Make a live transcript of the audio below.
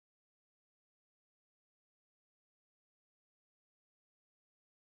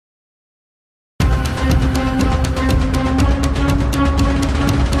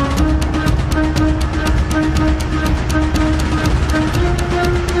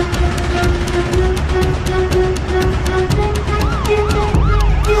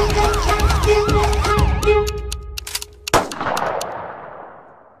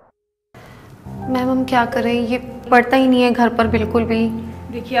क्या करें, ये पढ़ता ही नहीं है घर पर बिल्कुल भी।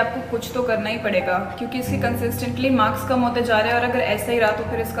 देखिए आपको कुछ तो करना ही पड़ेगा क्योंकि इसके कंसिस्टेंटली मार्क्स कम होते जा रहे हैं और अगर ऐसा ही रहा तो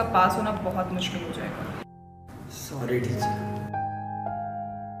फिर इसका पास होना बहुत मुश्किल हो जाएगा। Sorry teacher.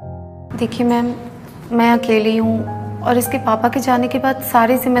 देखिए मैम, मैं अकेली हूँ और इसके पापा के जाने के बाद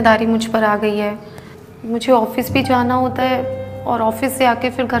सारी जिम्मेदारी मुझ पर आ गई है। मुझे ऑफिस भी जाना होता है और ऑफिस से आके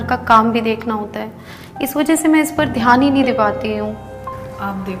फिर घर का काम भी देखना होता है। इस वजह से मैं इस पर ध्यान ही नहीं दे पाती हूँ।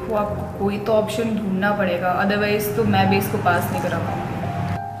 आप देखो, आपको कोई तो ऑप्शन ढूंढना पड़ेगा, अदरवाइज तो मैं भी इसको पास नहीं करा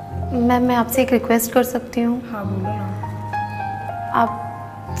पाऊँगी। मैम, मैं आपसे एक रिक्वेस्ट कर सकती हूँ? हाँ बोलो ना।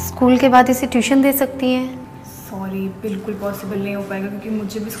 आप स्कूल के बाद इसे ट्यूशन दे सकती हैं? सॉरी, बिल्कुल पॉसिबल नहीं हो पाएगा क्योंकि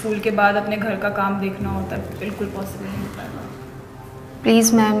मुझे भी स्कूल के बाद अपने घर का काम देखना होता है। बिल्कुल पॉसिबल नहीं हो पाएगा।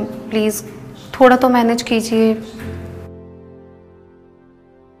 प्लीज़ मैम, प्लीज़ थोड़ा तो मैनेज कीजिए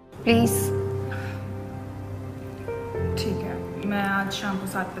प्लीज़। ठीक है, मैं आज शाम को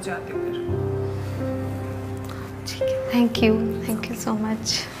 7 बजे आती हूँ फिर। ठीक है, थैंक यू सो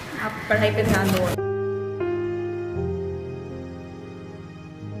मच। आप पढ़ाई पे ध्यान दो।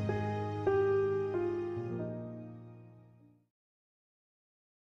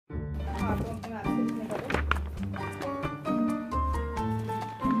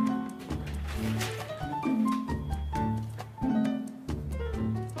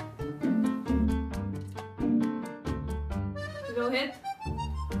 रोहित,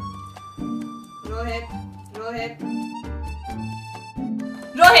 रोहित, रोहित,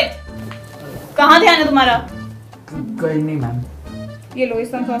 रोहित, कहाँ ध्यान है तुम्हारा? कोई नहीं मैम। ये लो,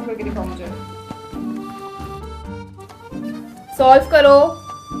 इस सॉल्व करके दिखाओ मुझे। सॉल्व करो।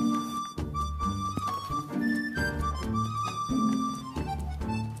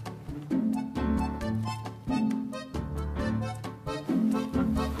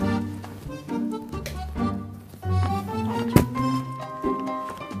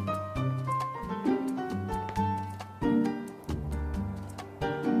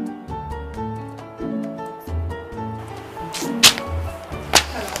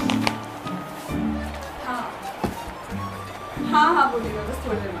 हाँ हाँ बोलिएगा, बस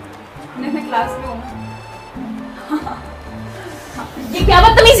थोड़ी देर में। मैं क्लास में हूँ। ये क्या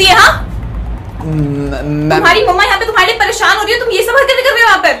बदतमीजी है? हाँ, तुम्हारी मम्मा यहाँ पे तुम्हारे लिए परेशान हो रही है, तुम ये सब हरकतें कर रहे हो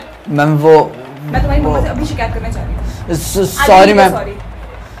यहाँ पर। मैम वो मैं तुम्हारी मम्मा से अभी शिकायत करना चाह रही हूँ। Sorry ma'am,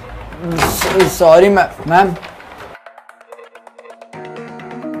 sorry ma'am.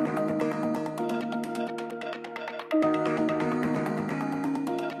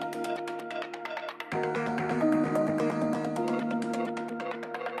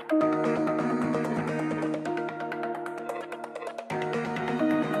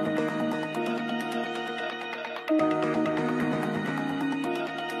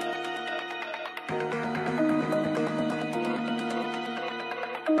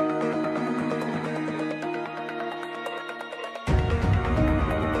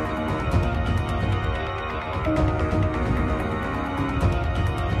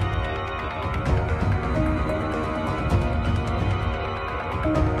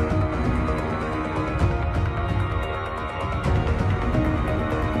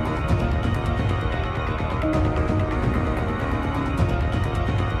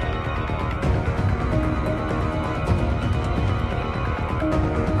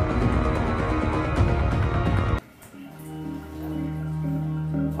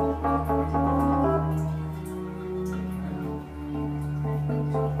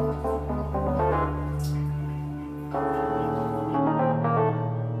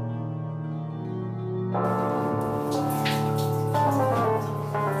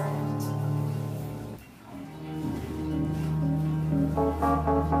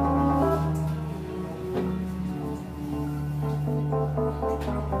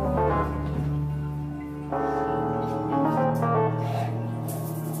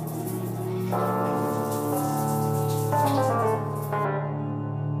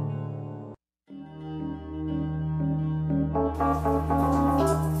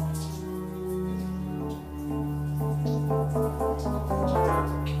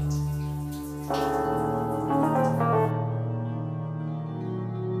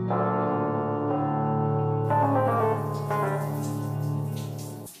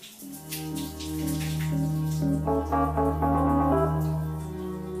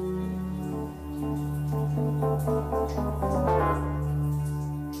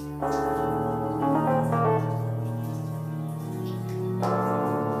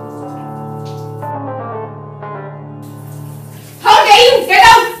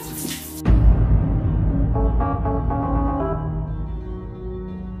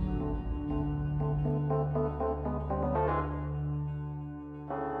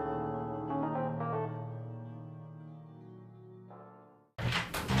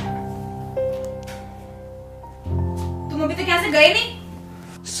 तुम अभी तक यहाँ से गए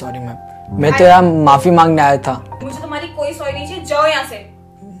नहीं? सॉरी मैम, मैं तो यहाँ माफी मांगने आया था। मुझे तुम्हारी कोई सॉरी नहीं चाहिए, जाओ यहाँ से।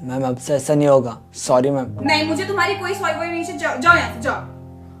 मैम अब से ऐसा नहीं होगा, सॉरी मैम। नहीं, मुझे तुम्हारी कोई सॉरी वॉरी नहीं चाहिए, जाओ यहाँ से,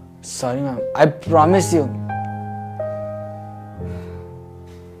 जाओ। Sorry ma'am, I promise you.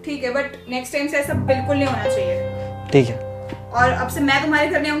 ठीक है, बट नेक्स्ट टाइम से ऐसा बिल्कुल नहीं होना चाहिए। ठीक है। और अब से मैं तुम्हारे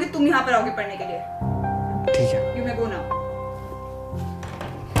घर नहीं आऊंगी, तुम यहाँ पर आओगे पढ़ने के लिए। ठीक है। You may go now.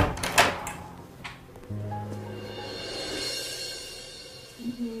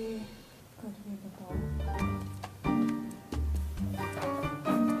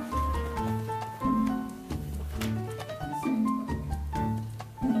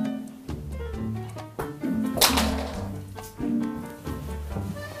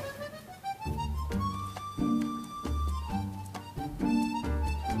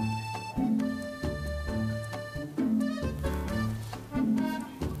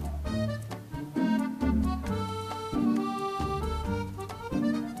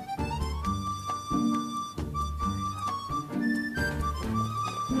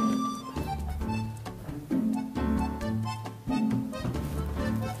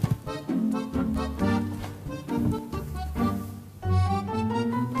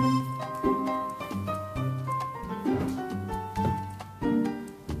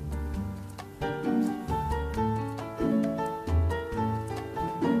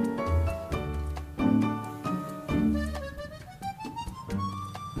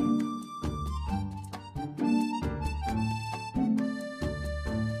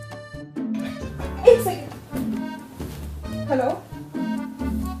 एक सेकंड। हेलो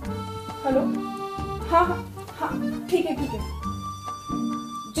हेलो, हाँ हाँ हाँ, ठीक है ठीक है,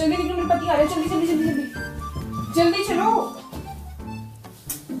 जल्दी निकलो, मेरे पति आ रहे हैं, जल्दी जल्दी जल्दी जल्दी जल्दी चलो,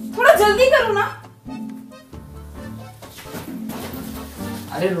 थोड़ा जल्दी करो ना।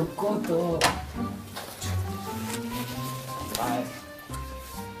 अरे रुको तो।